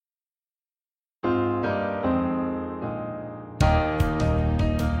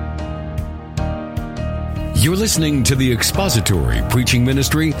You're listening to the expository preaching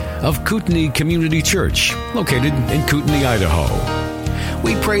ministry of Kootenai Community Church, located in Kootenai, Idaho.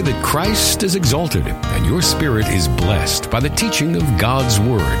 We pray that Christ is exalted and your spirit is blessed by the teaching of God's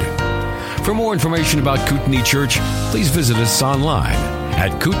Word. For more information about Kootenai Church, please visit us online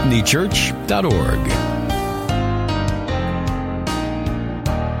at kootenaichurch.org.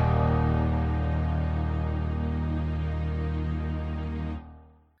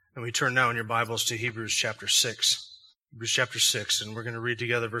 And we turn now in your Bibles to Hebrews chapter 6. Hebrews chapter 6, and we're going to read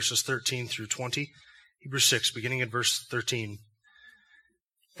together verses 13 through 20. Hebrews 6, beginning at verse 13.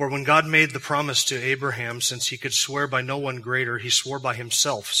 For when God made the promise to Abraham, since he could swear by no one greater, he swore by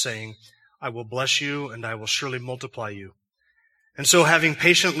himself, saying, I will bless you, and I will surely multiply you. And so, having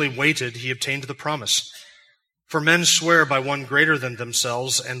patiently waited, he obtained the promise. For men swear by one greater than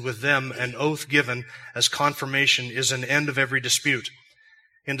themselves, and with them an oath given as confirmation is an end of every dispute.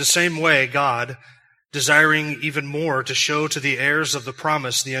 In the same way, God, desiring even more to show to the heirs of the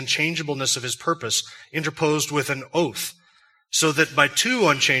promise the unchangeableness of his purpose, interposed with an oath, so that by two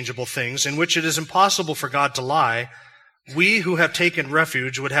unchangeable things, in which it is impossible for God to lie, we who have taken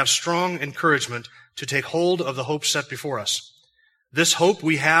refuge would have strong encouragement to take hold of the hope set before us. This hope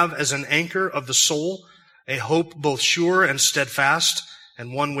we have as an anchor of the soul, a hope both sure and steadfast,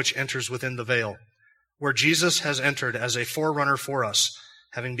 and one which enters within the veil, where Jesus has entered as a forerunner for us,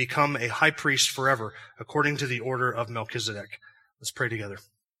 having become a high priest forever, according to the order of Melchizedek. Let's pray together.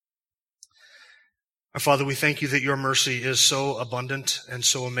 Our Father, we thank you that your mercy is so abundant and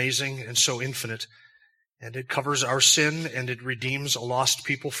so amazing and so infinite, and it covers our sin and it redeems a lost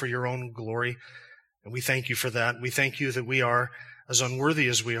people for your own glory. And we thank you for that. We thank you that we are, as unworthy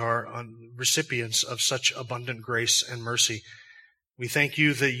as we are, recipients of such abundant grace and mercy. We thank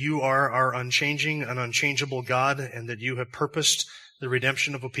you that you are our unchanging and unchangeable God, and that you have purposed the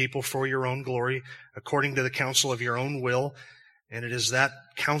redemption of a people for your own glory, according to the counsel of your own will. And it is that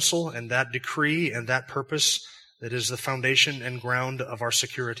counsel and that decree and that purpose that is the foundation and ground of our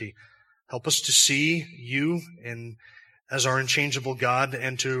security. Help us to see you as our unchangeable God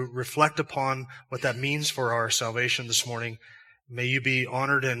and to reflect upon what that means for our salvation this morning. May you be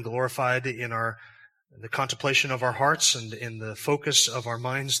honored and glorified in the contemplation of our hearts and in the focus of our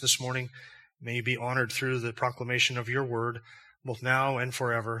minds this morning. May you be honored through the proclamation of your word, both now and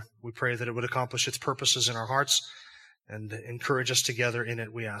forever. We pray that it would accomplish its purposes in our hearts and encourage us together in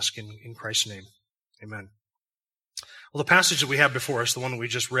it, we ask in Christ's name. Amen. Well, the passage that we have before us, the one that we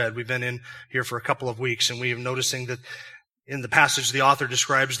just read, we've been in here for a couple of weeks, and we are noticing that in the passage, the author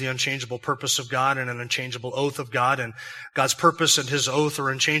describes the unchangeable purpose of God and an unchangeable oath of God, and God's purpose and his oath are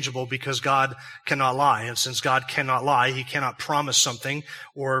unchangeable because God cannot lie. And since God cannot lie, he cannot promise something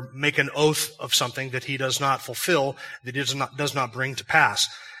or make an oath of something that he does not fulfill, that he does not bring to pass.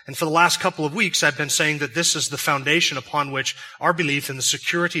 And for the last couple of weeks, I've been saying that this is the foundation upon which our belief in the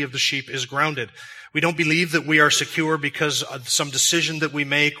security of the sheep is grounded. We don't believe that we are secure because of some decision that we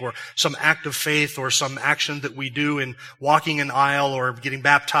make or some act of faith or some action that we do in walking an aisle or getting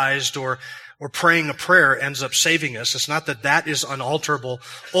baptized or praying a prayer ends up saving us. It's not that is unalterable.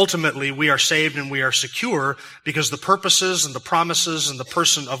 Ultimately, we are saved and we are secure because the purposes and the promises and the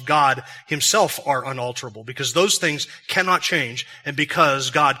person of God himself are unalterable, because those things cannot change, and because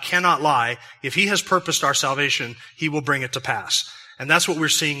God cannot lie. If he has purposed our salvation, he will bring it to pass. And that's what we're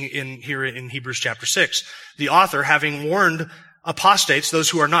seeing here in Hebrews chapter 6. The author, having warned apostates,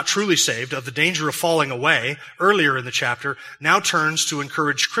 those who are not truly saved, of the danger of falling away earlier in the chapter, now turns to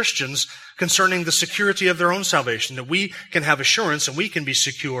encourage Christians concerning the security of their own salvation, that we can have assurance and we can be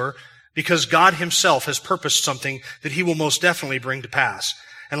secure because God himself has purposed something that he will most definitely bring to pass.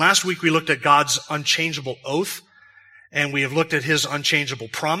 And last week we looked at God's unchangeable oath, and we have looked at his unchangeable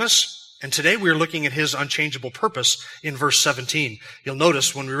promise. And today we are looking at his unchangeable purpose in verse 17. You'll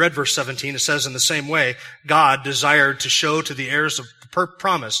notice when we read verse 17, it says, in the same way, God desired to show to the heirs of the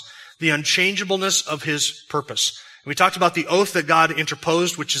promise the unchangeableness of his purpose. And we talked about the oath that God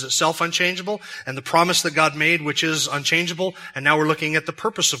interposed, which is itself unchangeable, and the promise that God made, which is unchangeable. And now we're looking at the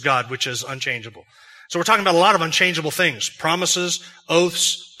purpose of God, which is unchangeable. So we're talking about a lot of unchangeable things: promises,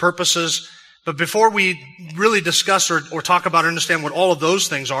 oaths, purposes. But before we really discuss or talk about or understand what all of those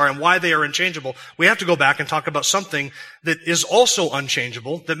things are and why they are unchangeable, we have to go back and talk about something that is also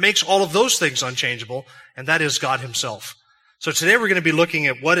unchangeable, that makes all of those things unchangeable, and that is God himself. So today we're going to be looking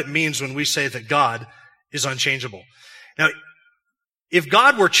at what it means when we say that God is unchangeable. Now, if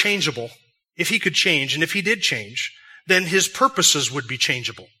God were changeable, if he could change, and if he did change, then his purposes would be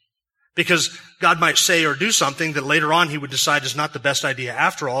changeable. Because God might say or do something that later on he would decide is not the best idea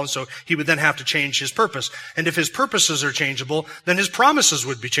after all, and so he would then have to change his purpose. And if his purposes are changeable, then his promises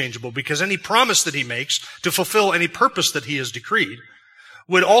would be changeable, because any promise that he makes to fulfill any purpose that he has decreed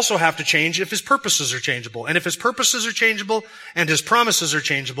would also have to change if his purposes are changeable. And if his purposes are changeable and his promises are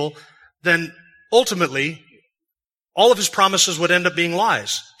changeable, then ultimately all of his promises would end up being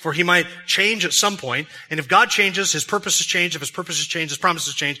lies, for he might change at some point. And if God changes, his purposes change. If his purposes change, his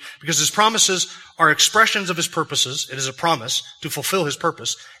promises change, because his promises are expressions of his purposes. It is a promise to fulfill his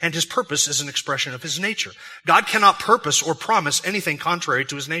purpose, and his purpose is an expression of his nature. God cannot purpose or promise anything contrary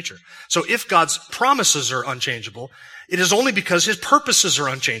to his nature. So if God's promises are unchangeable, it is only because his purposes are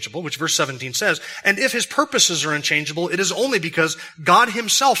unchangeable, which verse 17 says. And if his purposes are unchangeable, it is only because God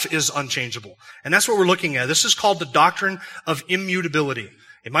himself is unchangeable. And that's what we're looking at. This is called the doctrine of immutability.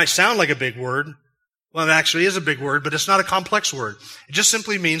 It might sound like a big word. Well, it actually is a big word, but it's not a complex word. It just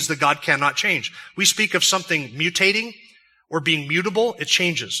simply means that God cannot change. We speak of something mutating or being mutable. It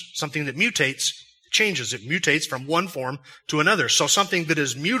changes. Something that mutates changes. It mutates from one form to another. So something that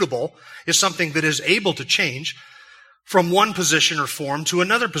is mutable is something that is able to change from one position or form to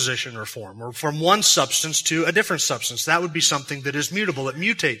another position or form, or from one substance to a different substance. That would be something that is mutable. It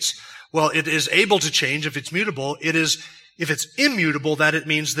mutates. Well, it is able to change if it's mutable. If it's immutable, that it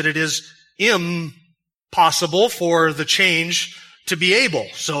means that it is impossible for the change to be able.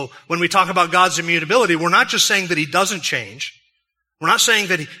 So when we talk about God's immutability, we're not just saying that he doesn't change. We're not saying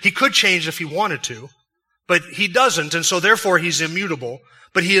that he could change if he wanted to, but he doesn't, and so therefore he's immutable.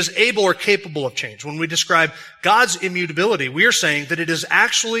 But he is able or capable of change. When we describe God's immutability, we are saying that it is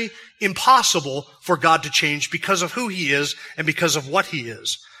actually impossible for God to change because of who he is and because of what he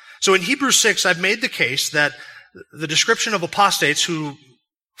is. So in Hebrews 6, I've made the case that the description of apostates who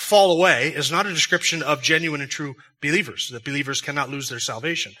fall away is not a description of genuine and true believers, that believers cannot lose their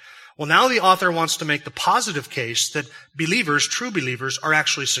salvation. Well, now the author wants to make the positive case that believers, true believers, are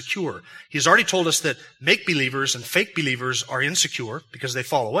actually secure. He's already told us that make-believers and fake believers are insecure because they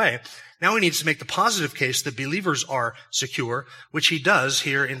fall away. Now he needs to make the positive case that believers are secure, which he does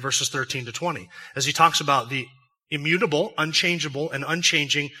here in verses 13 to 20, as he talks about the immutable, unchangeable, and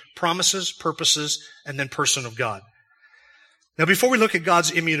unchanging promises, purposes, and then person of God. Now, before we look at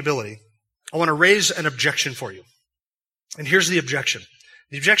God's immutability, I want to raise an objection for you. And here's the objection.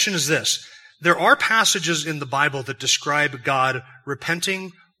 The objection is this. There are passages in the Bible that describe God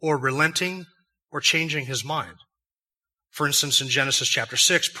repenting or relenting or changing his mind. For instance, in Genesis chapter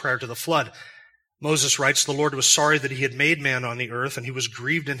 6, prior to the flood, Moses writes, "The Lord was sorry that he had made man on the earth, and he was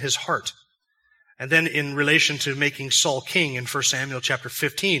grieved in his heart." And then in relation to making Saul king in 1 Samuel chapter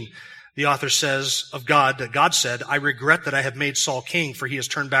 15, the author says of God, that God said, "I regret that I have made Saul king, for he has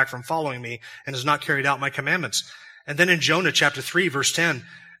turned back from following me and has not carried out my commandments." And then in Jonah chapter 3, verse 10,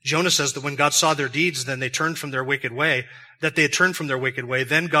 Jonah says that when God saw their deeds, then they turned from their wicked way, that they had turned from their wicked way.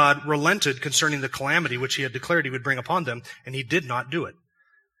 Then God relented concerning the calamity which he had declared he would bring upon them, and he did not do it.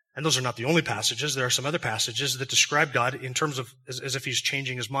 And those are not the only passages. There are some other passages that describe God in terms of as if he's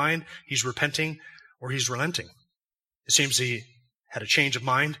changing his mind, he's repenting, or he's relenting. It seems he had a change of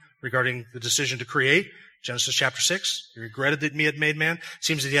mind regarding the decision to create. Genesis chapter 6, he regretted that he had made man. It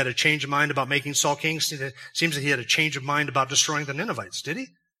seems that he had a change of mind about making Saul king. It seems that he had a change of mind about destroying the Ninevites. Did he?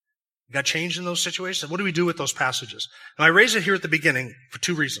 Got changed in those situations? What do we do with those passages? Now, I raise it here at the beginning for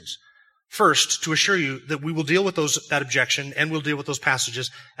two reasons. First, to assure you that we will deal with that objection and we'll deal with those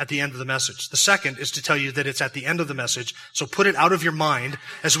passages at the end of the message. The second is to tell you that it's at the end of the message, so put it out of your mind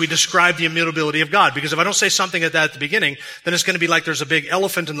as we describe the immutability of God. Because if I don't say something at the beginning, then it's going to be like there's a big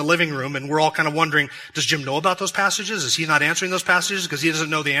elephant in the living room and we're all kind of wondering, does Jim know about those passages? Is he not answering those passages because he doesn't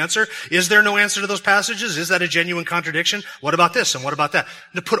know the answer? Is there no answer to those passages? Is that a genuine contradiction? What about this and what about that?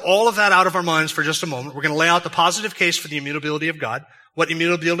 To put all of that out of our minds for just a moment, we're going to lay out the positive case for the immutability of God, what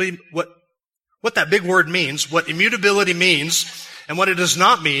that big word means, what immutability means, and what it does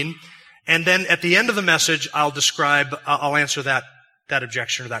not mean. And then at the end of the message, I'll answer that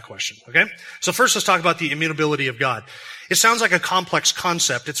objection or that question. Okay? So first, let's talk about the immutability of God. It sounds like a complex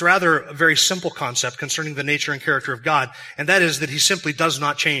concept. It's rather a very simple concept concerning the nature and character of God, and that is that he simply does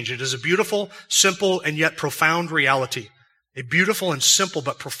not change. It is a beautiful, simple, and yet profound reality. A beautiful and simple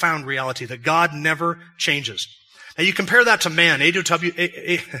but profound reality that God never changes. Now you compare that to man.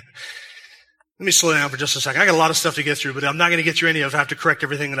 Let me slow down for just a second. I got a lot of stuff to get through, but I'm not going to get through any of it. I have to correct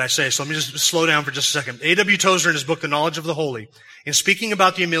everything that I say. So let me just slow down for just a second. A.W. Tozer in his book, The Knowledge of the Holy, in speaking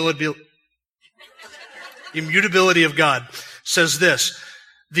about the immutability of God, says this: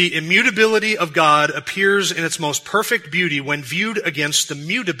 "The immutability of God appears in its most perfect beauty when viewed against the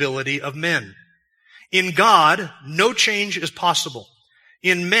mutability of men. In God, no change is possible.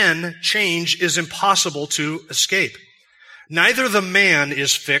 In men, change is impossible to escape. Neither the man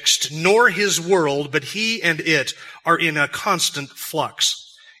is fixed, nor his world, but he and it are in a constant flux.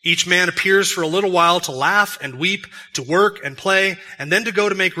 Each man appears for a little while to laugh and weep, to work and play, and then to go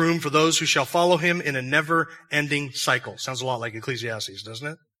to make room for those who shall follow him in a never-ending cycle. Sounds a lot like Ecclesiastes, doesn't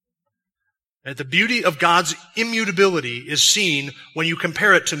it? And the beauty of God's immutability is seen when you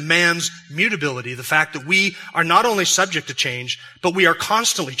compare it to man's mutability, the fact that we are not only subject to change, but we are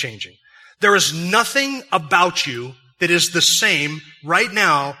constantly changing. There is nothing about you that is the same right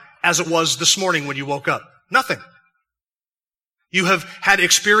now as it was this morning when you woke up. Nothing. You have had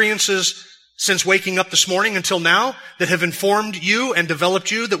experiences since waking up this morning until now that have informed you and developed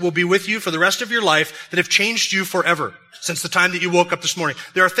you, that will be with you for the rest of your life, that have changed you forever since the time that you woke up this morning.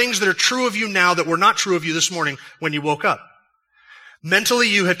 There are things that are true of you now that were not true of you this morning when you woke up. Mentally,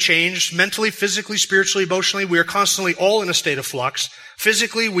 you have changed. Mentally, physically, spiritually, emotionally, we are constantly all in a state of flux.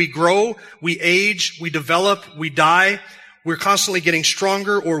 Physically, we grow, we age, we develop, we die. We're constantly getting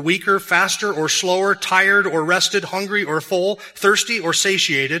stronger or weaker, faster or slower, tired or rested, hungry or full, thirsty or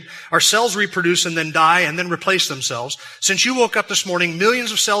satiated. Our cells reproduce and then die and then replace themselves. Since you woke up this morning,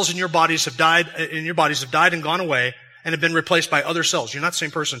 millions of cells in your bodies have died and gone away and have been replaced by other cells. You're not the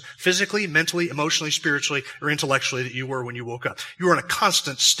same person physically, mentally, emotionally, spiritually, or intellectually that you were when you woke up. You are in a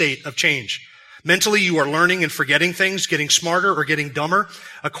constant state of change. Mentally, you are learning and forgetting things, getting smarter or getting dumber,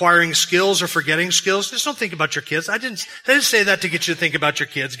 acquiring skills or forgetting skills. Just don't think about your kids. I didn't say that to get you to think about your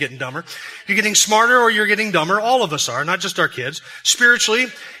kids getting dumber. You're getting smarter or you're getting dumber. All of us are, not just our kids. Spiritually,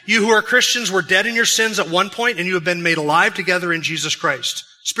 you who are Christians were dead in your sins at one point and you have been made alive together in Jesus Christ.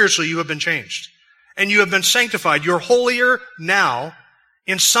 Spiritually, you have been changed. And you have been sanctified. You're holier now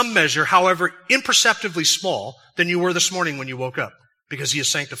in some measure, however imperceptibly small, than you were this morning when you woke up, because He is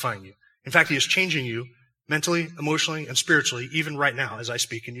sanctifying you. In fact, He is changing you mentally, emotionally, and spiritually, even right now as I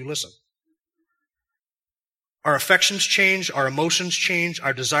speak and you listen. Our affections change, our emotions change,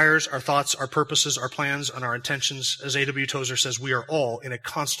 our desires, our thoughts, our purposes, our plans, and our intentions. As A.W. Tozer says, we are all in a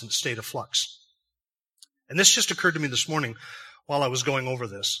constant state of flux. And this just occurred to me this morning while I was going over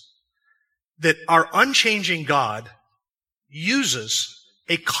this, that our unchanging God uses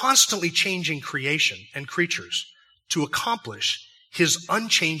a constantly changing creation and creatures to accomplish His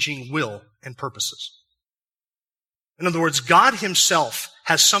unchanging will and purposes. In other words, God Himself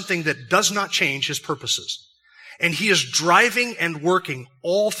has something that does not change His purposes. And He is driving and working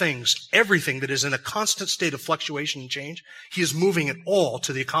all things, everything that is in a constant state of fluctuation and change. He is moving it all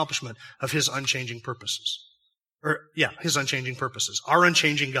to the accomplishment of His unchanging purposes. His unchanging purposes. Our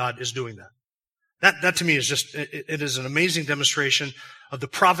unchanging God is doing that. That to me is just, it is an amazing demonstration of the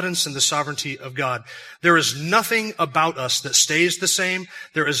providence and the sovereignty of God. There is nothing about us that stays the same.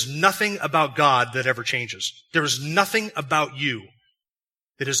 There is nothing about God that ever changes. There is nothing about you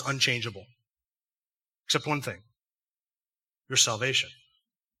that is unchangeable. Except one thing. Your salvation.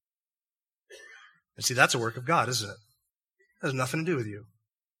 And see, that's a work of God, isn't it? It has nothing to do with you.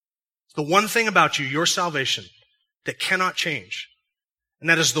 It's the one thing about you, your salvation, that cannot change.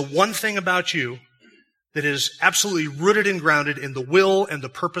 And that is the one thing about you that is absolutely rooted and grounded in the will and the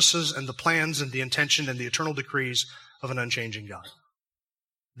purposes and the plans and the intention and the eternal decrees of an unchanging God.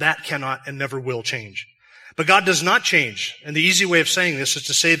 That cannot and never will change. But God does not change. And the easy way of saying this is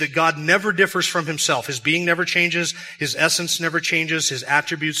to say that God never differs from Himself. His being never changes. His essence never changes. His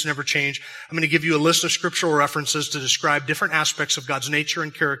attributes never change. I'm going to give you a list of scriptural references to describe different aspects of God's nature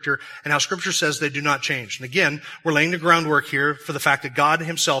and character and how Scripture says they do not change. And again, we're laying the groundwork here for the fact that God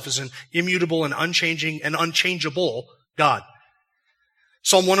Himself is an immutable and unchanging and unchangeable God.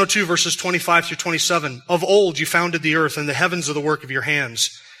 Psalm 102 verses 25 through 27. Of old you founded the earth, and the heavens are the work of your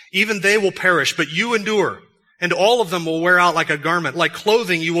hands. Even they will perish, but you endure, and all of them will wear out like a garment. Like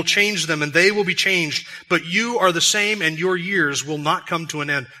clothing, you will change them, and they will be changed. But you are the same, and your years will not come to an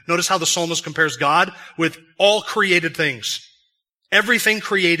end. Notice how the psalmist compares God with all created things. Everything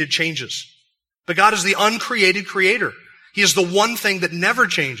created changes. But God is the uncreated creator. He is the one thing that never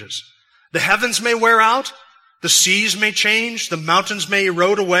changes. The heavens may wear out. The seas may change. The mountains may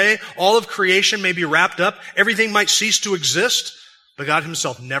erode away. All of creation may be wrapped up. Everything might cease to exist. But God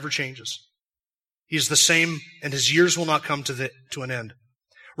Himself never changes. He is the same, and His years will not come to an end.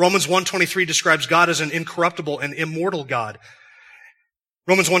 Romans 1:23 describes God as an incorruptible and immortal God.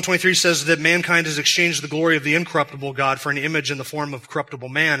 Romans 1:23 says that mankind has exchanged the glory of the incorruptible God for an image in the form of corruptible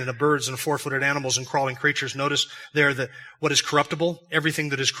man and of birds and four-footed animals and crawling creatures. Notice there that what is corruptible? Everything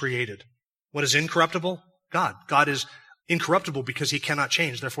that is created. What is incorruptible? God. God is incorruptible because He cannot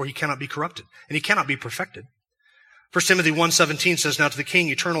change. Therefore, He cannot be corrupted, and He cannot be perfected. 1 Timothy 1:17 says, now to the King,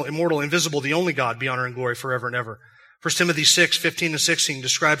 eternal, immortal, invisible, the only God, be honor and glory forever and ever. 1 Timothy 6:15-16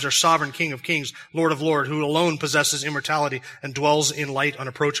 describes our sovereign King of Kings, Lord of Lords, who alone possesses immortality and dwells in light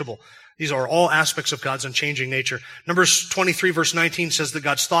unapproachable. These are all aspects of God's unchanging nature. Numbers 23 verse 19 says that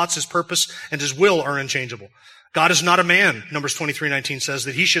God's thoughts, His purpose, and His will are unchangeable. God is not a man, Numbers 23:19 says,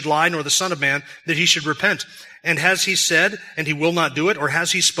 that He should lie, nor the Son of Man, that He should repent. And has He said, and He will not do it? Or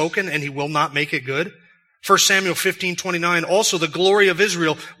has He spoken, and He will not make it good? 1 Samuel 15:29, also the glory of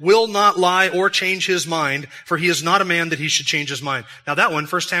Israel will not lie or change His mind, for He is not a man that He should change His mind. Now that one,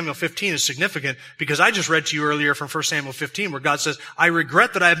 1 Samuel 15, is significant because I just read to you earlier from 1 Samuel 15 where God says, I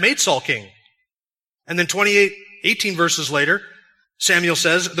regret that I have made Saul king. And then 18 verses later, Samuel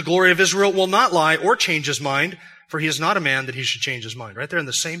says, the glory of Israel will not lie or change his mind, for he is not a man that he should change his mind. Right there in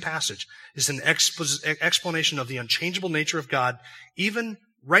the same passage is an explanation of the unchangeable nature of God, even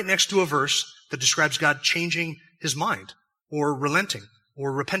right next to a verse that describes God changing His mind, or relenting,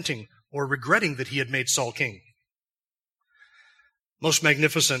 or repenting, or regretting that He had made Saul king. Most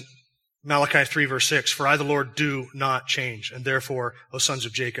magnificent, Malachi 3 verse 6, for I the Lord do not change, and therefore, O sons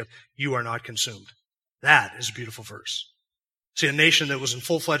of Jacob, you are not consumed. That is a beautiful verse. See, a nation that was in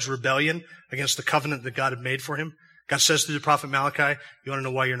full-fledged rebellion against the covenant that God had made for him, God says through the prophet Malachi, you want to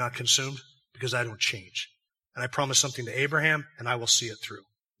know why you're not consumed? Because I don't change. And I promise something to Abraham, and I will see it through.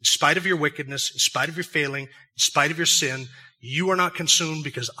 In spite of your wickedness, in spite of your failing, in spite of your sin, you are not consumed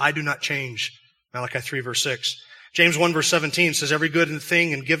because I do not change. Malachi 3 verse 6. James 1 verse 17 says, every good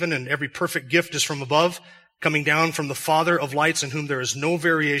thing and given and every perfect gift is from above, coming down from the Father of lights, in whom there is no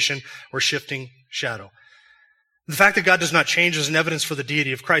variation or shifting shadow. The fact that God does not change is an evidence for the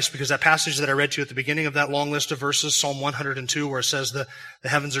deity of Christ, because that passage that I read to you at the beginning of that long list of verses, Psalm 102, where it says the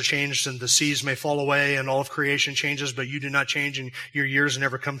heavens are changed and the seas may fall away and all of creation changes, but you do not change and your years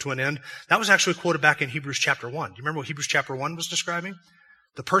never come to an end. That was actually quoted back in Hebrews chapter 1. Do you remember what Hebrews chapter 1 was describing?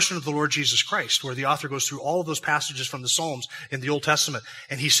 The person of the Lord Jesus Christ, where the author goes through all of those passages from the Psalms in the Old Testament.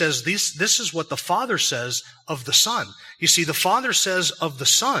 And he says, this is what the Father says of the Son. You see, the Father says of the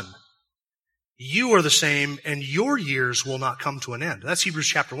Son, you are the same, and your years will not come to an end. That's Hebrews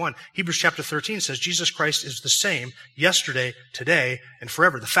chapter 1. Hebrews chapter 13 says Jesus Christ is the same yesterday, today, and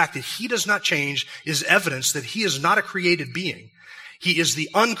forever. The fact that He does not change is evidence that He is not a created being. He is the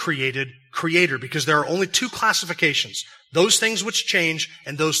uncreated creator, because there are only two classifications. Those things which change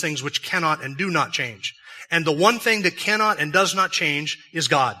and those things which cannot and do not change. And the one thing that cannot and does not change is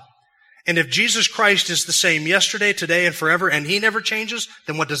God. And if Jesus Christ is the same yesterday, today, and forever, and He never changes,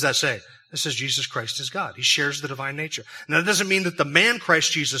 then what does that say? It says Jesus Christ is God. He shares the divine nature. Now, that doesn't mean that the man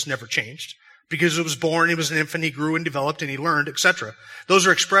Christ Jesus never changed, because He was born, He was an infant, He grew and developed, and He learned, etc. Those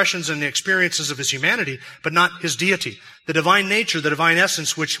are expressions and the experiences of His humanity, but not His deity. The divine nature, the divine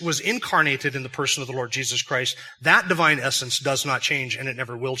essence, which was incarnated in the person of the Lord Jesus Christ, that divine essence does not change, and it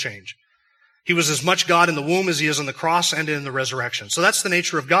never will change. He was as much God in the womb as He is on the cross and in the resurrection. So that's the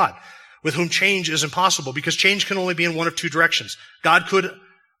nature of God, with whom change is impossible, because change can only be in one of two directions. God could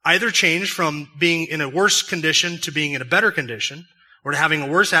either change from being in a worse condition to being in a better condition, or to having a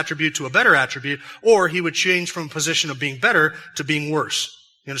worse attribute to a better attribute, or He would change from a position of being better to being worse.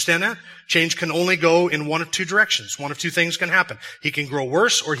 You understand that? Change can only go in one of two directions. One of two things can happen. He can grow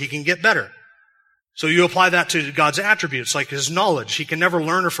worse, or He can get better. So you apply that to God's attributes, like His knowledge. He can never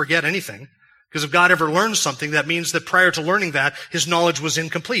learn or forget anything. Because if God ever learns something, that means that prior to learning that, His knowledge was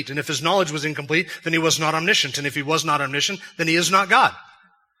incomplete. And if His knowledge was incomplete, then He was not omniscient. And if He was not omniscient, then He is not God.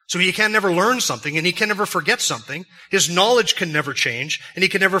 So He can never learn something, and He can never forget something. His knowledge can never change, and He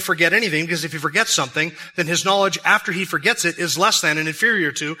can never forget anything, because if He forgets something, then His knowledge after He forgets it is less than and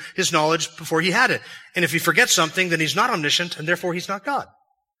inferior to His knowledge before He had it. And if He forgets something, then He's not omniscient, and therefore He's not God.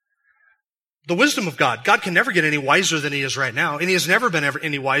 The wisdom of God. God can never get any wiser than He is right now, and He has never been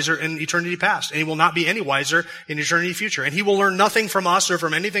any wiser in eternity past, and He will not be any wiser in eternity future. And He will learn nothing from us or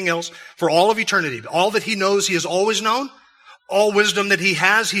from anything else for all of eternity. All that He knows, He has always known. All wisdom that He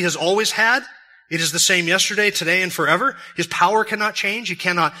has always had. It is the same yesterday, today, and forever. His power cannot change. He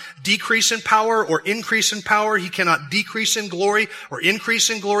cannot decrease in power or increase in power. He cannot decrease in glory or increase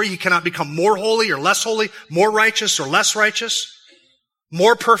in glory. He cannot become more holy or less holy, more righteous or less righteous,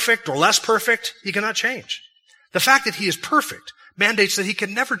 more perfect or less perfect. He cannot change. The fact that He is perfect mandates that He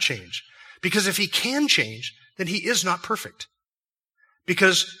can never change. Because if He can change, then He is not perfect.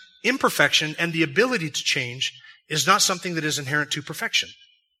 Because imperfection and the ability to change is not something that is inherent to perfection.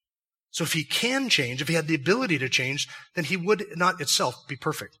 So if He can change, if He had the ability to change, then He would not itself be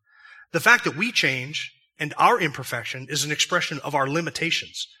perfect. The fact that we change and our imperfection is an expression of our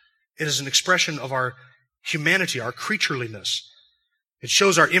limitations. It is an expression of our humanity, our creatureliness. It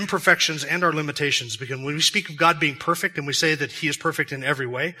shows our imperfections and our limitations, because when we speak of God being perfect and we say that He is perfect in every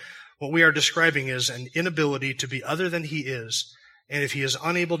way, What we are describing is an inability to be other than he is. And if he is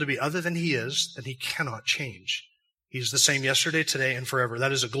unable to be other than he is, then he cannot change. He's the same yesterday, today, and forever.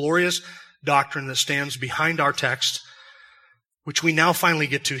 That is a glorious doctrine that stands behind our text, which we now finally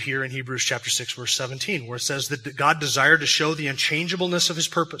get to here in Hebrews chapter 6, verse 17, where it says that God desired to show the unchangeableness of his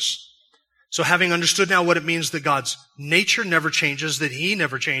purpose. So having understood now what it means that God's nature never changes, that he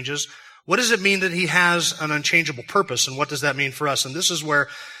never changes, what does it mean that he has an unchangeable purpose, and what does that mean for us? And this is where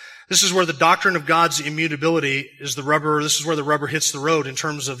the doctrine of God's immutability is this is where the rubber hits the road in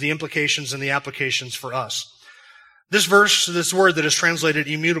terms of the implications and the applications for us. This verse, this word that is translated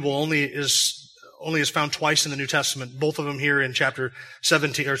immutable only is found twice in the New Testament, both of them here in chapter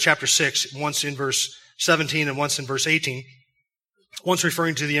 17 or chapter 6, once in verse 17 and once in verse 18. Once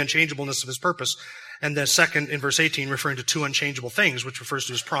referring to the unchangeableness of his purpose, and then second in verse 18 referring to two unchangeable things, which refers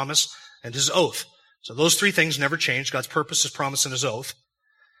to his promise and his oath. So those three things never change: God's purpose, his promise, and his oath.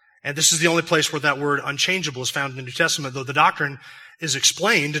 And this is the only place where that word unchangeable is found in the New Testament, though the doctrine is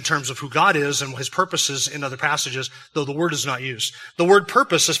explained in terms of who God is and his purposes in other passages, though the word is not used. The word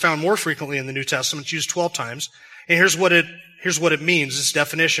purpose is found more frequently in the New Testament. It's used 12 times. And here's what it means, its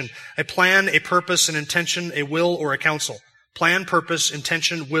definition: a plan, a purpose, an intention, a will, or a counsel. Plan, purpose,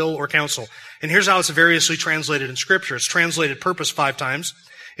 intention, will, or counsel. And here's how it's variously translated in Scripture. It's translated purpose 5 times.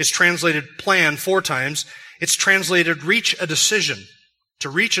 It's translated plan 4 times. It's translated reach a decision. To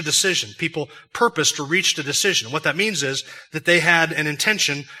reach a decision. People purpose to reach the decision. What that means is that they had an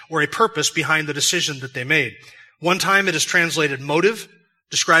intention or a purpose behind the decision that they made. One time it is translated motive,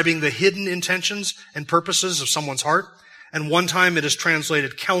 describing the hidden intentions and purposes of someone's heart. And one time it is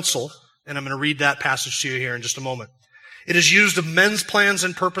translated counsel, and I'm going to read that passage to you here in just a moment. It is used of men's plans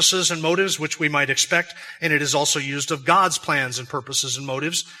and purposes and motives, which we might expect, and it is also used of God's plans and purposes and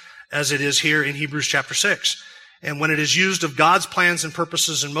motives, as it is here in Hebrews chapter 6. And when it is used of God's plans and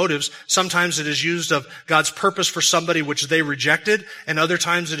purposes and motives, sometimes it is used of God's purpose for somebody which they rejected, and other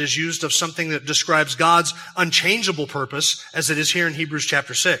times it is used of something that describes God's unchangeable purpose, as it is here in Hebrews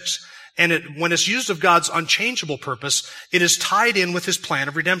chapter 6. And when it's used of God's unchangeable purpose, it is tied in with his plan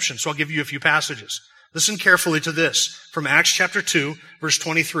of redemption. So I'll give you a few passages. Listen carefully to this. From Acts chapter 2, verse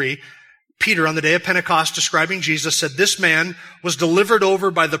 23, Peter, on the day of Pentecost, describing Jesus, said, "This man was delivered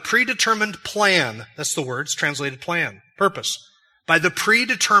over by the predetermined plan." That's the word. It's translated plan. Purpose. By the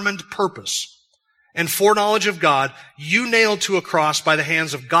predetermined purpose and foreknowledge of God, you nailed to a cross by the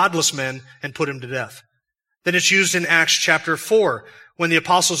hands of godless men and put him to death. Then it's used in Acts chapter 4, when the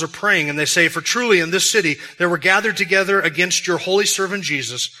apostles are praying and they say, "For truly in this city there were gathered together against your holy servant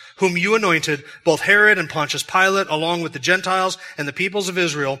Jesus, whom you anointed, both Herod and Pontius Pilate, along with the Gentiles and the peoples of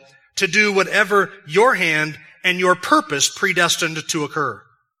Israel, to do whatever your hand and your purpose predestined to occur."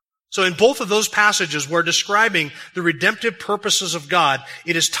 So in both of those passages, we're describing the redemptive purposes of God.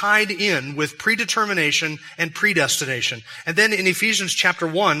 It is tied in with predetermination and predestination. And then in Ephesians chapter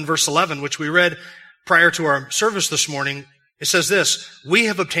 1, verse 11, which we read prior to our service this morning, it says this: "We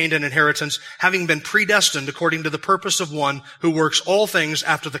have obtained an inheritance, having been predestined according to the purpose of one who works all things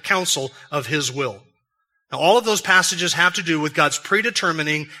after the counsel of his will." Now, all of those passages have to do with God's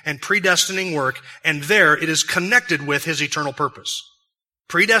predetermining and predestining work, and there it is connected with his eternal purpose.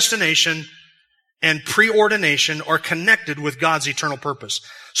 Predestination and preordination are connected with God's eternal purpose.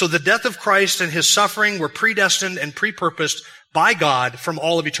 So the death of Christ and his suffering were predestined and prepurposed by God from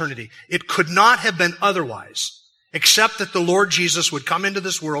all of eternity. It could not have been otherwise, except that the Lord Jesus would come into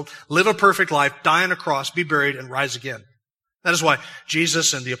this world, live a perfect life, die on a cross, be buried, and rise again. That is why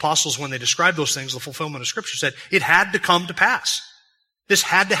Jesus and the apostles, when they described those things, the fulfillment of Scripture, said it had to come to pass. This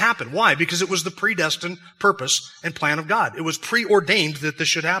had to happen. Why? Because it was the predestined purpose and plan of God. It was preordained that this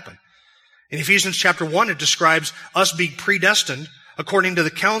should happen. In Ephesians chapter 1, it describes us being predestined according to the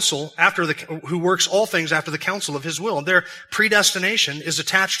counsel who works all things after the counsel of his will. And their predestination is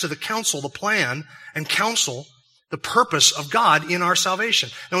attached to the counsel, the plan, and counsel, the purpose of God in our salvation.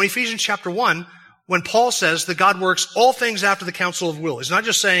 Now in Ephesians chapter 1, when Paul says that God works all things after the counsel of will, he's not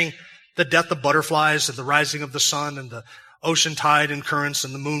just saying the death of butterflies and the rising of the sun and the ocean tide and currents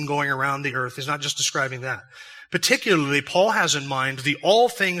and the moon going around the earth. He's not just describing that. Particularly, Paul has in mind the all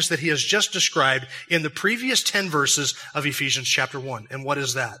things that he has just described in the previous 10 verses of Ephesians chapter 1. And what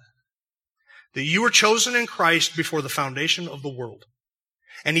is that? That you were chosen in Christ before the foundation of the world.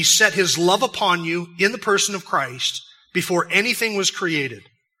 And he set his love upon you in the person of Christ before anything was created.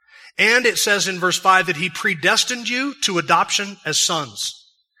 And it says in verse 5 that he predestined you to adoption as sons.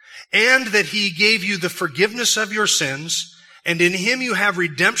 And that he gave you the forgiveness of your sins. And in him you have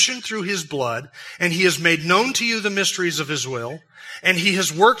redemption through his blood. And he has made known to you the mysteries of his will. And he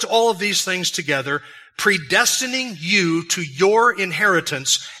has worked all of these things together predestining you to your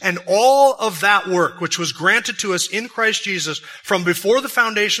inheritance, and all of that work which was granted to us in Christ Jesus from before the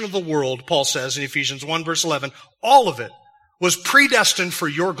foundation of the world, Paul says in Ephesians 1 verse 11, all of it was predestined for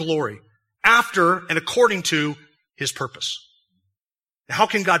your glory, after and according to His purpose. Now, how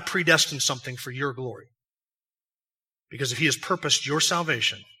can God predestine something for your glory? Because if He has purposed your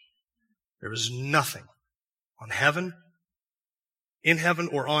salvation, there is nothing on heaven, in heaven,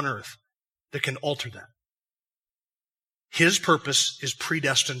 or on earth that can alter that. His purpose is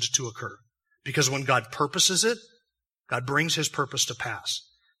predestined to occur. Because when God purposes it, God brings His purpose to pass.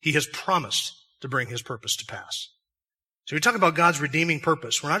 He has promised to bring His purpose to pass. So we talk about God's redeeming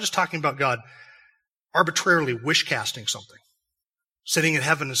purpose. We're not just talking about God arbitrarily wish-casting something, sitting in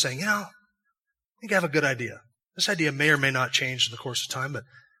heaven and saying, I think I have a good idea. This idea may or may not change in the course of time, but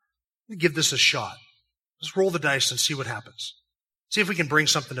let me give this a shot. Let's roll the dice and see what happens. See if we can bring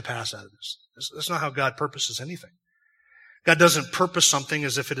something to pass out of this. That's not how God purposes anything. God doesn't purpose something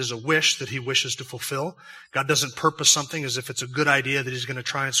as if it is a wish that He wishes to fulfill. God doesn't purpose something as if it's a good idea that He's going to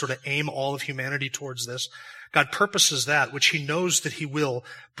try and sort of aim all of humanity towards this. God purposes that which He knows that He will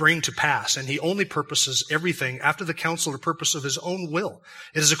bring to pass, and He only purposes everything after the counsel or purpose of His own will.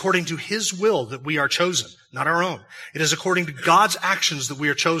 It is according to His will that we are chosen, not our own. It is according to God's actions that we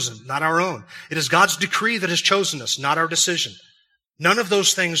are chosen, not our own. It is God's decree that has chosen us, not our decision. None of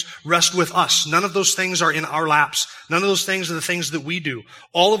those things rest with us. None of those things are in our laps. None of those things are the things that we do.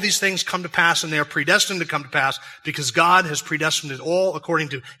 All of these things come to pass, and they are predestined to come to pass because God has predestined it all according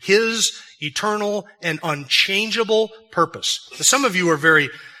to His eternal and unchangeable purpose. Now, some of you are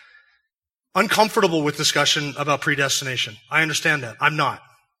very uncomfortable with discussion about predestination. I understand that. I'm not.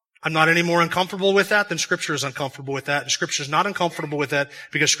 I'm not any more uncomfortable with that than Scripture is uncomfortable with that. And Scripture is not uncomfortable with that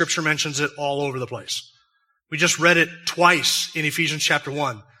because Scripture mentions it all over the place. We just read it twice in Ephesians chapter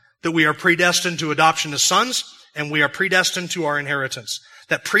 1, that we are predestined to adoption as sons, and we are predestined to our inheritance.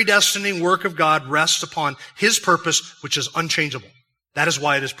 That predestining work of God rests upon His purpose, which is unchangeable. That is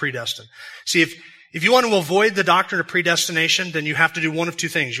why it is predestined. See, if you want to avoid the doctrine of predestination, then you have to do one of two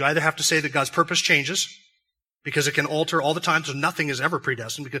things. You either have to say that God's purpose changes, because it can alter all the time, so nothing is ever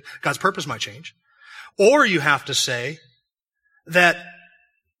predestined, because God's purpose might change. Or you have to say that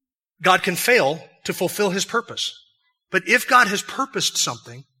God can fail to fulfill His purpose. But if God has purposed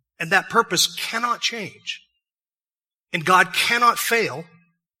something, and that purpose cannot change, and God cannot fail,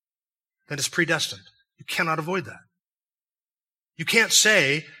 then it's predestined. You cannot avoid that. You can't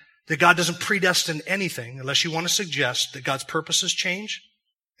say that God doesn't predestine anything unless you want to suggest that God's purposes change,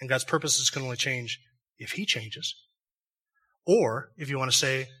 and God's purposes can only change if He changes. Or if you want to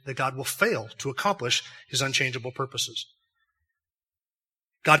say that God will fail to accomplish His unchangeable purposes.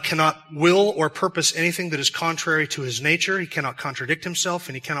 God cannot will or purpose anything that is contrary to His nature. He cannot contradict Himself,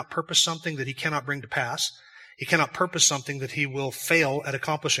 and He cannot purpose something that He cannot bring to pass. He cannot purpose something that He will fail at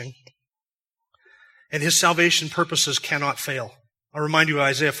accomplishing. And His salvation purposes cannot fail. I'll remind you of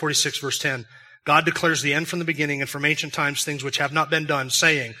Isaiah 46 verse 10. God declares the end from the beginning and from ancient times things which have not been done,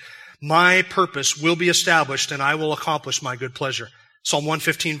 saying, my purpose will be established and I will accomplish my good pleasure. Psalm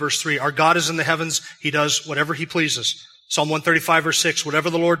 115 verse 3. Our God is in the heavens. He does whatever He pleases. Psalm 135 verse 6, whatever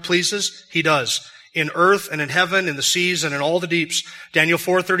the Lord pleases, He does. In earth and in heaven, in the seas and in all the deeps. Daniel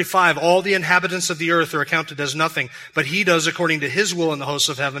 4:35, all the inhabitants of the earth are accounted as nothing, but He does according to His will in the hosts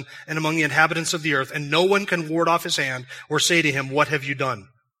of heaven and among the inhabitants of the earth, and no one can ward off His hand or say to Him, what have you done?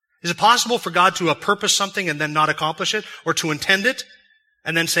 Is it possible for God to purpose something and then not accomplish it, or to intend it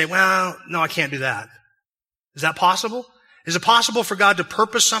and then say, well, no, I can't do that? Is that possible? Is it possible for God to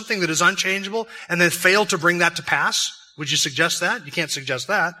purpose something that is unchangeable and then fail to bring that to pass? Would you suggest that? You can't suggest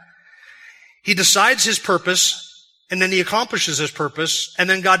that. He decides His purpose, and then He accomplishes His purpose, and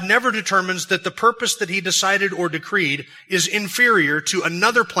then God never determines that the purpose that He decided or decreed is inferior to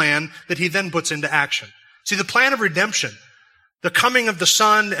another plan that He then puts into action. See, the plan of redemption, the coming of the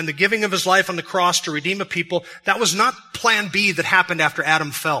Son and the giving of His life on the cross to redeem a people, that was not plan B that happened after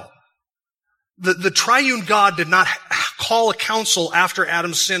Adam fell. The triune God did not call a council after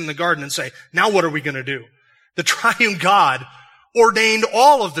Adam's sin in the garden and say, now what are we going to do? The triune God ordained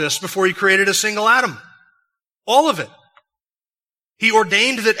all of this before He created a single Adam. All of it. He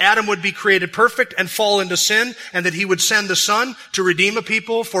ordained that Adam would be created perfect and fall into sin, and that He would send the Son to redeem a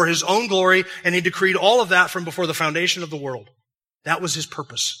people for His own glory, and He decreed all of that from before the foundation of the world. That was His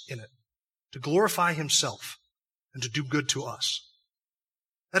purpose in it. To glorify Himself and to do good to us.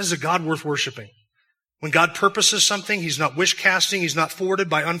 That is a God worth worshiping. When God purposes something, he's not wish-casting. He's not thwarted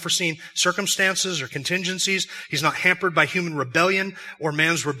by unforeseen circumstances or contingencies. He's not hampered by human rebellion or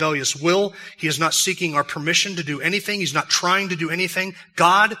man's rebellious will. He is not seeking our permission to do anything. He's not trying to do anything.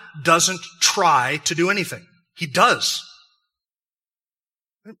 God doesn't try to do anything. He does.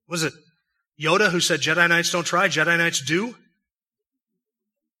 Was it Yoda who said Jedi Knights don't try, Jedi Knights do?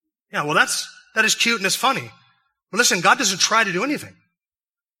 Yeah, well that is cute and it's funny. But listen, God doesn't try to do anything.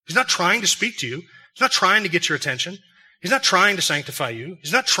 He's not trying to speak to you. He's not trying to get your attention. He's not trying to sanctify you.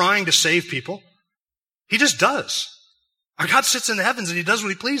 He's not trying to save people. He just does. Our God sits in the heavens and he does what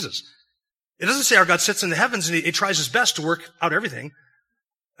he pleases. It doesn't say our God sits in the heavens and he tries his best to work out everything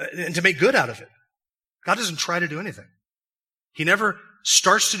and to make good out of it. God doesn't try to do anything. He never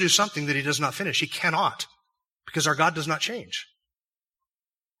starts to do something that he does not finish. He cannot, because our God does not change.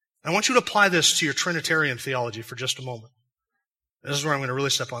 I want you to apply this to your Trinitarian theology for just a moment. This is where I'm going to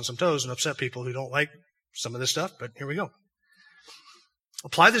really step on some toes and upset people who don't like some of this stuff, but here we go.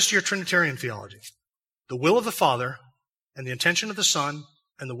 Apply this to your Trinitarian theology. The will of the Father and the intention of the Son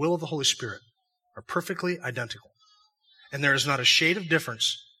and the will of the Holy Spirit are perfectly identical. And there is not a shade of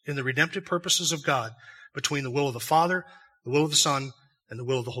difference in the redemptive purposes of God between the will of the Father, the will of the Son, and the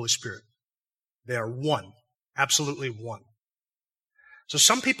will of the Holy Spirit. They are one, absolutely one. So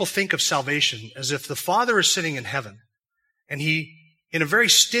some people think of salvation as if the Father is sitting in heaven and he, in a very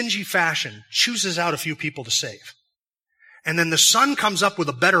stingy fashion, chooses out a few people to save. And then the Son comes up with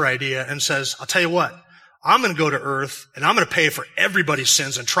a better idea and says, I'll tell you what, I'm going to go to earth and I'm going to pay for everybody's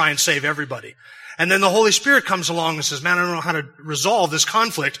sins and try and save everybody. And then the Holy Spirit comes along and says, man, I don't know how to resolve this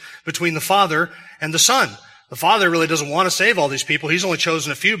conflict between the Father and the Son. The Father really doesn't want to save all these people. He's only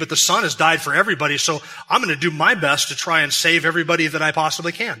chosen a few, but the Son has died for everybody. So I'm going to do my best to try and save everybody that I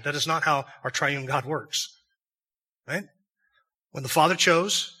possibly can. That is not how our triune God works. Right? When the Father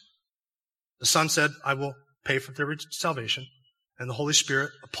chose, the Son said, I will pay for their salvation. And the Holy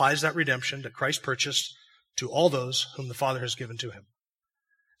Spirit applies that redemption that Christ purchased to all those whom the Father has given to him.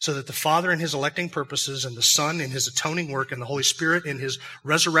 So that the Father in his electing purposes and the Son in his atoning work and the Holy Spirit in his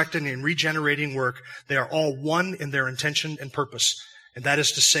resurrecting and regenerating work, they are all one in their intention and purpose. And that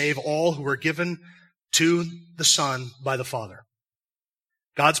is to save all who are given to the Son by the Father.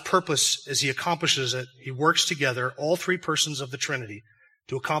 God's purpose, as he accomplishes it, he works together, all three persons of the Trinity,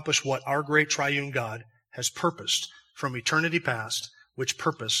 to accomplish what our great triune God has purposed from eternity past, which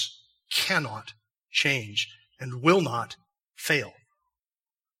purpose cannot change and will not fail.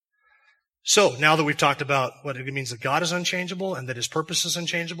 So, now that we've talked about what it means that God is unchangeable and that his purpose is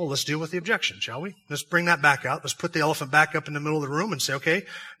unchangeable, let's deal with the objection, shall we? Let's bring that back out. Let's put the elephant back up in the middle of the room and say, okay,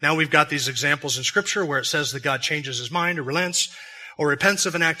 now we've got these examples in Scripture where it says that God changes his mind or relents or repents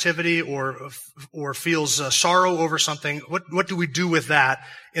of an activity or feels sorrow over something. What do we do with that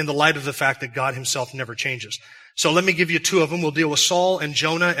in the light of the fact that God himself never changes? So let me give you two of them. We'll deal with Saul and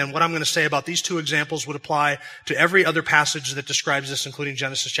Jonah, and what I'm going to say about these two examples would apply to every other passage that describes this, including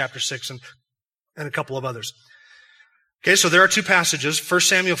Genesis chapter 6 and a couple of others. Okay, so there are two passages. 1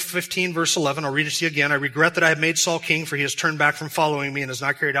 Samuel 15, verse 11. I'll read it to you again. I regret that I have made Saul king, for he has turned back from following me and has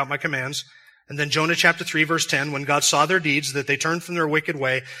not carried out my commands. And then Jonah chapter 3, verse 10. When God saw their deeds, that they turned from their wicked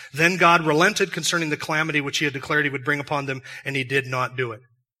way, then God relented concerning the calamity which he had declared he would bring upon them, and he did not do it.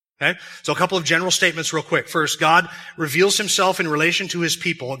 Okay? So a couple of general statements real quick. First, God reveals himself in relation to his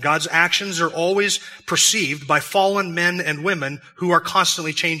people. God's actions are always perceived by fallen men and women who are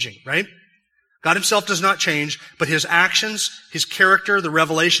constantly changing, right? God himself does not change, but his actions, his character, the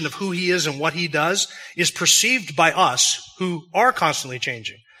revelation of who he is and what he does is perceived by us who are constantly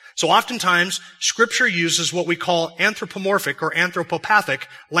changing. So oftentimes, Scripture uses what we call anthropomorphic or anthropopathic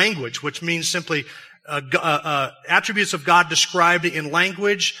language, which means simply attributes of God described in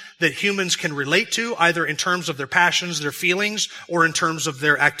language that humans can relate to, either in terms of their passions, their feelings, or in terms of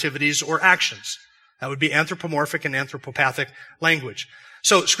their activities or actions. That would be anthropomorphic and anthropopathic language.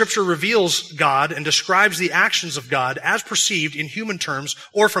 So Scripture reveals God and describes the actions of God as perceived in human terms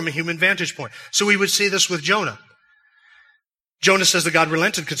or from a human vantage point. So we would see this with Jonah. Jonah says that God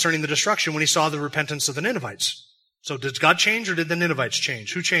relented concerning the destruction when he saw the repentance of the Ninevites. So did God change or did the Ninevites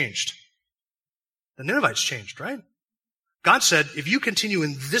change? Who changed? The Ninevites changed, right? God said, if you continue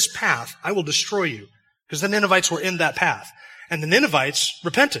in this path, I will destroy you. Because the Ninevites were in that path. And the Ninevites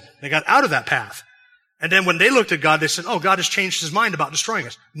repented. They got out of that path. And then when they looked at God, they said, oh, God has changed his mind about destroying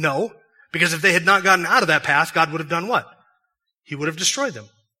us. No, because if they had not gotten out of that path, God would have done what? He would have destroyed them.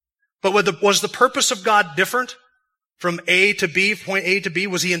 But was the purpose of God different from A to B, point A to B?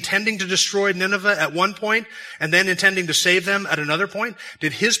 Was he intending to destroy Nineveh at one point and then intending to save them at another point?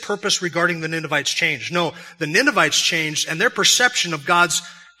 Did his purpose regarding the Ninevites change? No, the Ninevites changed, and their perception of God's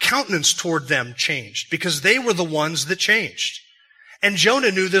countenance toward them changed because they were the ones that changed. And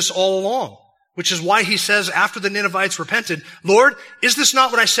Jonah knew this all along, which is why he says after the Ninevites repented, Lord, is this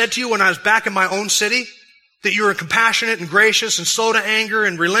not what I said to you when I was back in my own city? That you are compassionate and gracious and slow to anger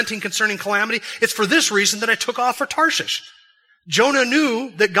and relenting concerning calamity? It's for this reason that I took off for Tarshish. Jonah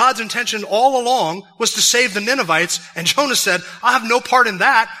knew that God's intention all along was to save the Ninevites, and Jonah said, I have no part in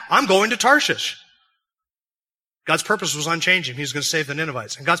that. I'm going to Tarshish. God's purpose was unchanging. He was going to save the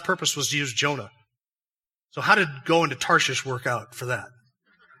Ninevites. And God's purpose was to use Jonah. So how did going to Tarshish work out for that?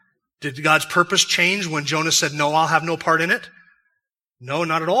 Did God's purpose change when Jonah said, no, I'll have no part in it? No,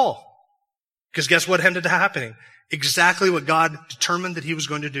 not at all. Because guess what ended up happening? Exactly what God determined that he was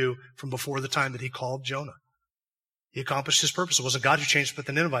going to do from before the time that he called Jonah. He accomplished his purpose. It wasn't God who changed, but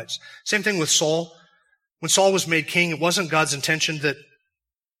the Ninevites. Same thing with Saul. When Saul was made king, it wasn't God's intention that,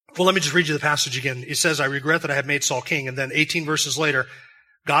 well, let me just read you the passage again. He says, I regret that I have made Saul king. And then 18 verses later,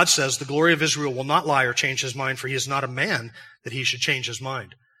 God says, the glory of Israel will not lie or change his mind, for he is not a man that he should change his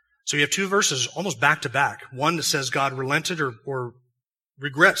mind. So you have two verses almost back to back. One that says God relented or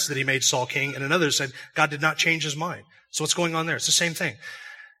regrets that he made Saul king, and another said God did not change his mind. So what's going on there? It's the same thing.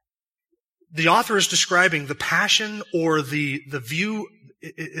 The author is describing the passion or the view,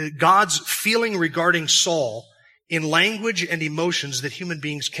 God's feeling regarding Saul in language and emotions that human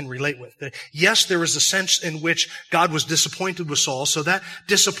beings can relate with. Yes, there is a sense in which God was disappointed with Saul, so that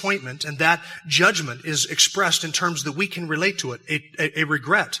disappointment and that judgment is expressed in terms that we can relate to it, a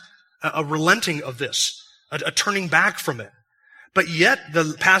regret, a relenting of this, a turning back from it. But yet,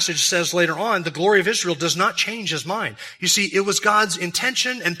 the passage says later on, the glory of Israel does not change his mind. You see, it was God's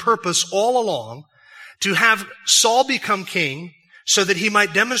intention and purpose all along to have Saul become king so that he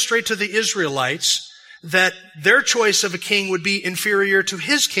might demonstrate to the Israelites that their choice of a king would be inferior to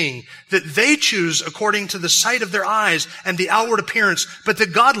his king, that they choose according to the sight of their eyes and the outward appearance, but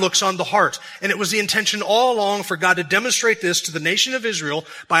that God looks on the heart. And it was the intention all along for God to demonstrate this to the nation of Israel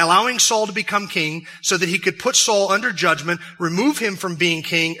by allowing Saul to become king so that he could put Saul under judgment, remove him from being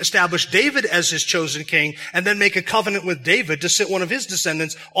king, establish David as his chosen king, and then make a covenant with David to sit one of his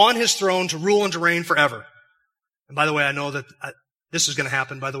descendants on his throne to rule and to reign forever. And by the way, I know that this is going to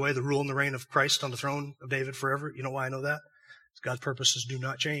happen, by the way, the rule and the reign of Christ on the throne of David forever. You know why I know that? God's purposes do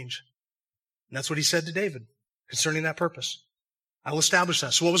not change. And that's what he said to David concerning that purpose. I will establish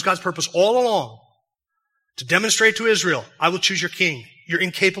that. So what was God's purpose all along? To demonstrate to Israel, I will choose your king. You're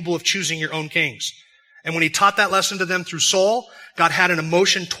incapable of choosing your own kings. And when he taught that lesson to them through Saul, God had an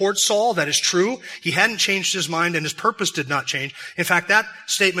emotion towards Saul. That is true. He hadn't changed his mind and his purpose did not change. In fact, that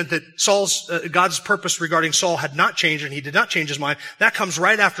statement that God's purpose regarding Saul had not changed and he did not change his mind, that comes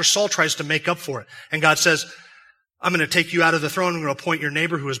right after Saul tries to make up for it. And God says, I'm going to take you out of the throne. I'm going to appoint your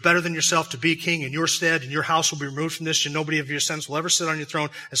neighbor who is better than yourself to be king in your stead, and your house will be removed from this, and nobody of your sons will ever sit on your throne.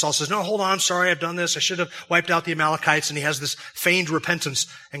 And Saul says, no, hold on, I'm sorry, I've done this. I should have wiped out the Amalekites. And he has this feigned repentance.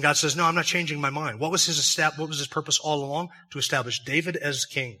 And God says, no, I'm not changing my mind. What was his purpose all along? To establish David as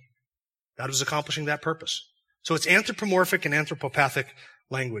king. God was accomplishing that purpose. So it's anthropomorphic and anthropopathic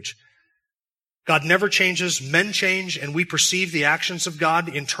language. God never changes, men change, and we perceive the actions of God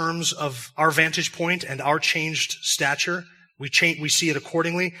in terms of our vantage point and our changed stature. We see it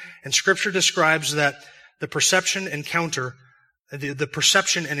accordingly. And Scripture describes that the perception and encounter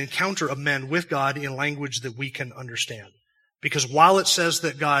of men with God in language that we can understand. Because while it says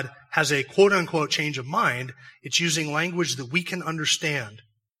that God has a quote-unquote change of mind, it's using language that we can understand,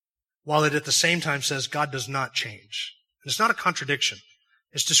 while it at the same time says God does not change. And it's not a contradiction.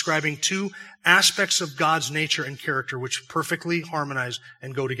 It's describing two aspects of God's nature and character which perfectly harmonize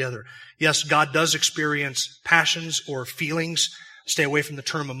and go together. Yes, God does experience passions or feelings. Stay away from the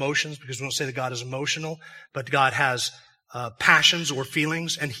term emotions because we don't say that God is emotional, but God has passions or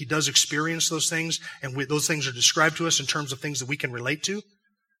feelings, and he does experience those things, and those things are described to us in terms of things that we can relate to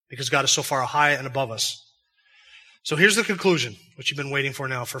because God is so far high and above us. So here's the conclusion, which you've been waiting for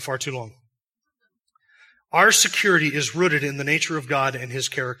now for far too long. Our security is rooted in the nature of God and his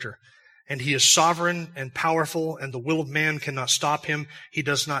character. And he is sovereign and powerful, and the will of man cannot stop him. He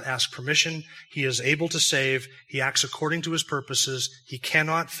does not ask permission. He is able to save. He acts according to his purposes. He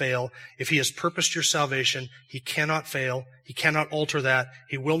cannot fail. If he has purposed your salvation, he cannot fail. He cannot alter that.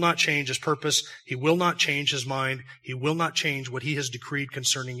 He will not change his purpose. He will not change his mind. He will not change what he has decreed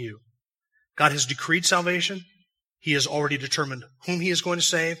concerning you. God has decreed salvation. He has already determined whom he is going to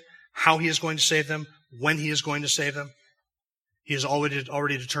save, how he is going to save them, when he is going to save them. He has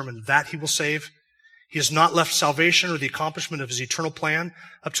already determined that he will save. He has not left salvation or the accomplishment of his eternal plan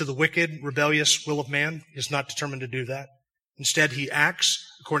up to the wicked, rebellious will of man. He is not determined to do that. Instead, he acts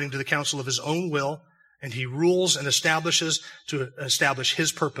according to the counsel of his own will and he rules and establishes to establish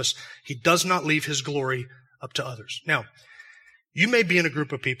his purpose. He does not leave his glory up to others. Now, you may be in a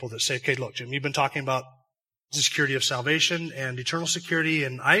group of people that say, okay, look, Jim, you've been talking about the security of salvation and eternal security,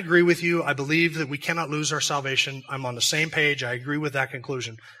 and I agree with you. I believe that we cannot lose our salvation. I'm on the same page. I agree with that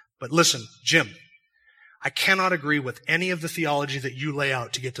conclusion. But listen, Jim, I cannot agree with any of the theology that you lay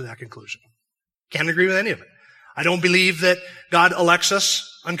out to get to that conclusion. Can't agree with any of it. I don't believe that God elects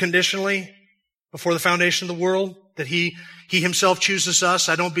us unconditionally before the foundation of the world, that He himself chooses us.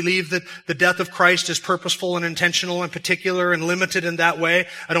 I don't believe that the death of Christ is purposeful and intentional and particular and limited in that way.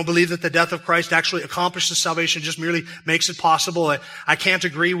 I don't believe that the death of Christ actually accomplishes salvation, just merely makes it possible. I can't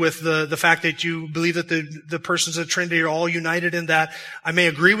agree with the fact that you believe that the persons of the Trinity are all united in that. I may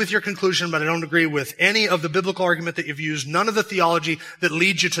agree with your conclusion, but I don't agree with any of the biblical argument that you've used, none of the theology that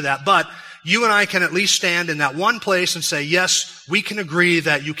leads you to that. But you and I can at least stand in that one place and say, yes, we can agree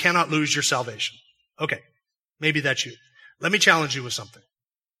that you cannot lose your salvation. Okay, maybe that's you. Let me challenge you with something.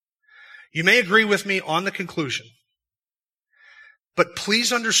 You may agree with me on the conclusion, but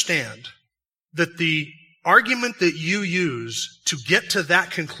please understand that the argument that you use to get to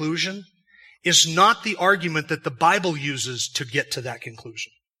that conclusion is not the argument that the Bible uses to get to that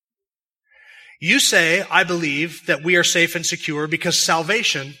conclusion. You say, I believe that we are safe and secure because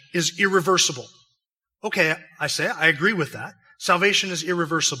salvation is irreversible. Okay, I say, I agree with that. Salvation is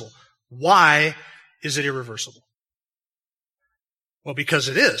irreversible. Why is it irreversible? Well, because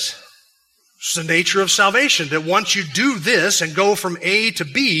it is. It's the nature of salvation, that once you do this and go from A to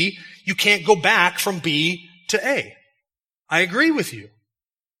B, you can't go back from B to A. I agree with you.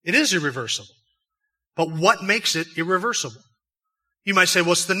 It is irreversible. But what makes it irreversible? You might say,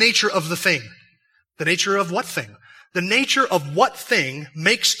 well, it's the nature of the thing. The nature of what thing? The nature of what thing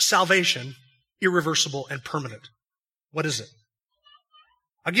makes salvation irreversible and permanent? What is it?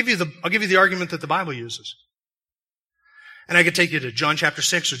 I'll give you the argument that the Bible uses. And I could take you to John chapter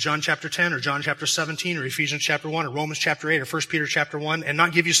 6 or John chapter 10 or John chapter 17 or Ephesians chapter 1 or Romans chapter 8 or 1 Peter chapter 1 and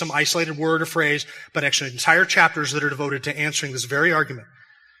not give you some isolated word or phrase, but actually entire chapters that are devoted to answering this very argument.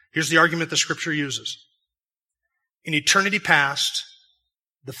 Here's the argument the Scripture uses. In eternity past,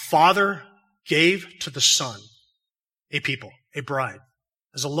 the Father gave to the Son a people, a bride,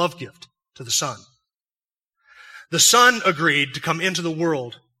 as a love gift to the Son. The Son agreed to come into the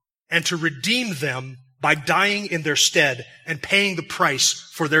world and to redeem them by dying in their stead and paying the price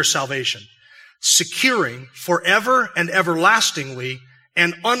for their salvation, securing forever and everlastingly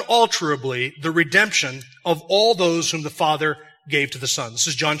and unalterably the redemption of all those whom the Father gave to the Son. This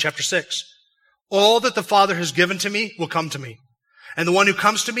is John chapter 6. All that the Father has given to me will come to me. And the one who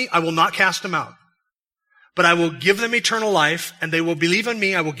comes to me, I will not cast him out. But I will give them eternal life, and they will believe in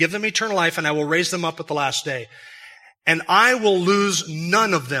me. I will give them eternal life, and I will raise them up at the last day. And I will lose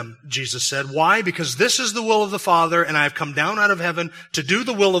none of them, Jesus said. Why? Because this is the will of the Father, and I have come down out of heaven to do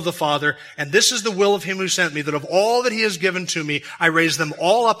the will of the Father, and this is the will of him who sent me, that of all that he has given to me, I raise them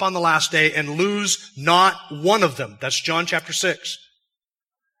all up on the last day and lose not one of them. That's John chapter 6.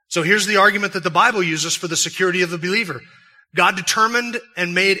 So here's the argument that the Bible uses for the security of the believer. God determined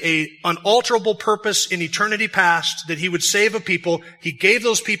and made an unalterable purpose in eternity past that he would save a people. He gave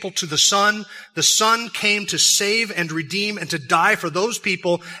those people to the Son. The Son came to save and redeem and to die for those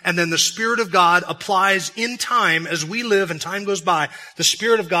people. And then the Spirit of God applies in time as we live and time goes by. The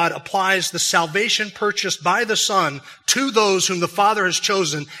Spirit of God applies the salvation purchased by the Son to those whom the Father has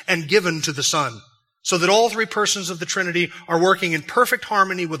chosen and given to the Son. So that all three persons of the Trinity are working in perfect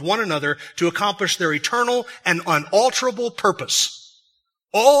harmony with one another to accomplish their eternal and unalterable purpose.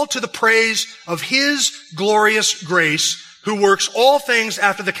 All to the praise of His glorious grace, who works all things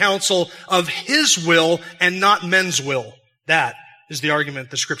after the counsel of His will and not men's will. That is the argument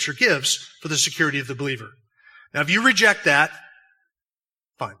the Scripture gives for the security of the believer. Now, if you reject that,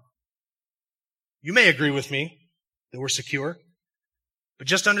 fine. You may agree with me that we're secure. But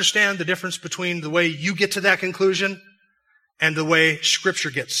just understand the difference between the way you get to that conclusion and the way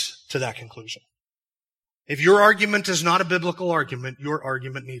Scripture gets to that conclusion. If your argument is not a biblical argument, your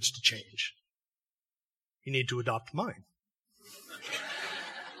argument needs to change. You need to adopt mine.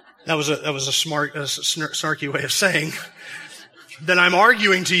 That was a snarky way of saying that I'm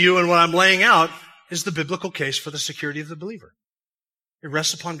arguing to you, and what I'm laying out is the biblical case for the security of the believer. It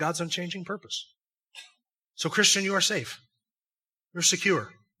rests upon God's unchanging purpose. So, Christian, you are safe. You're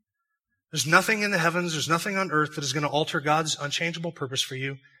secure. There's nothing in the heavens, there's nothing on earth that is going to alter God's unchangeable purpose for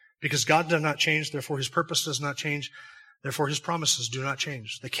you, because God does not change, therefore His purpose does not change, therefore His promises do not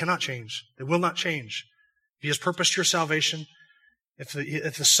change. They cannot change. They will not change. He has purposed your salvation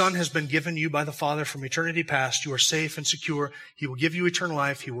If the Son has been given you by the Father from eternity past, you are safe and secure. He will give you eternal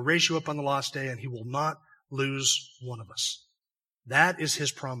life. He will raise you up on the last day, and He will not lose one of us. That is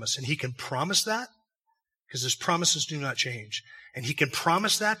His promise. And He can promise that because His promises do not change. And He can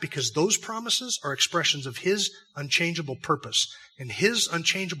promise that because those promises are expressions of His unchangeable purpose. And His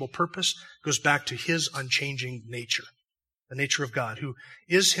unchangeable purpose goes back to His unchanging nature, the nature of God, who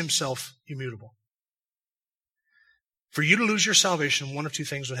is Himself immutable. For you to lose your salvation, one of two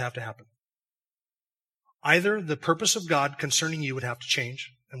things would have to happen. Either the purpose of God concerning you would have to change,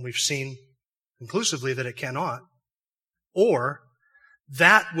 and we've seen conclusively that it cannot, or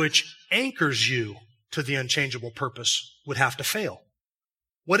that which anchors you to the unchangeable purpose would have to fail.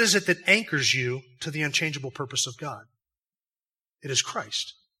 What is it that anchors you to the unchangeable purpose of God? It is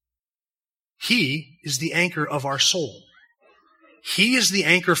Christ. He is the anchor of our soul. He is the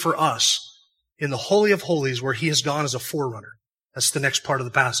anchor for us in the Holy of Holies, where He has gone as a forerunner. That's the next part of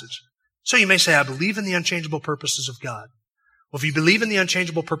the passage. So you may say, I believe in the unchangeable purposes of God. Well, if you believe in the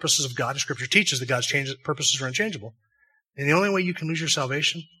unchangeable purposes of God, and Scripture teaches that God's purposes are unchangeable, and the only way you can lose your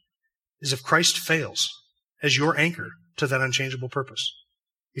salvation is if Christ fails as your anchor to that unchangeable purpose.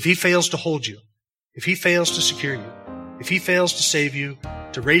 If He fails to hold you, if He fails to secure you, if He fails to save you,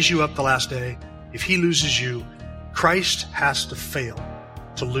 to raise you up the last day, if He loses you, Christ has to fail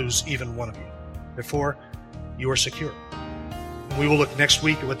to lose even one of you. Therefore, you are secure. And we will look next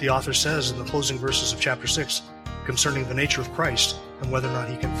week at what the author says in the closing verses of chapter 6 concerning the nature of Christ and whether or not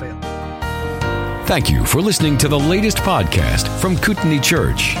He can fail. Thank you for listening to the latest podcast from Kootenai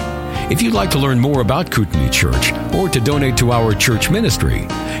Church. If you'd like to learn more about Kootenai Church or to donate to our church ministry,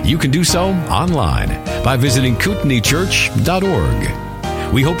 you can do so online by visiting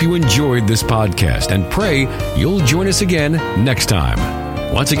kootenaichurch.org. We hope you enjoyed this podcast and pray you'll join us again next time.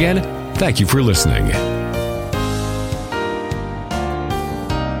 Once again, thank you for listening.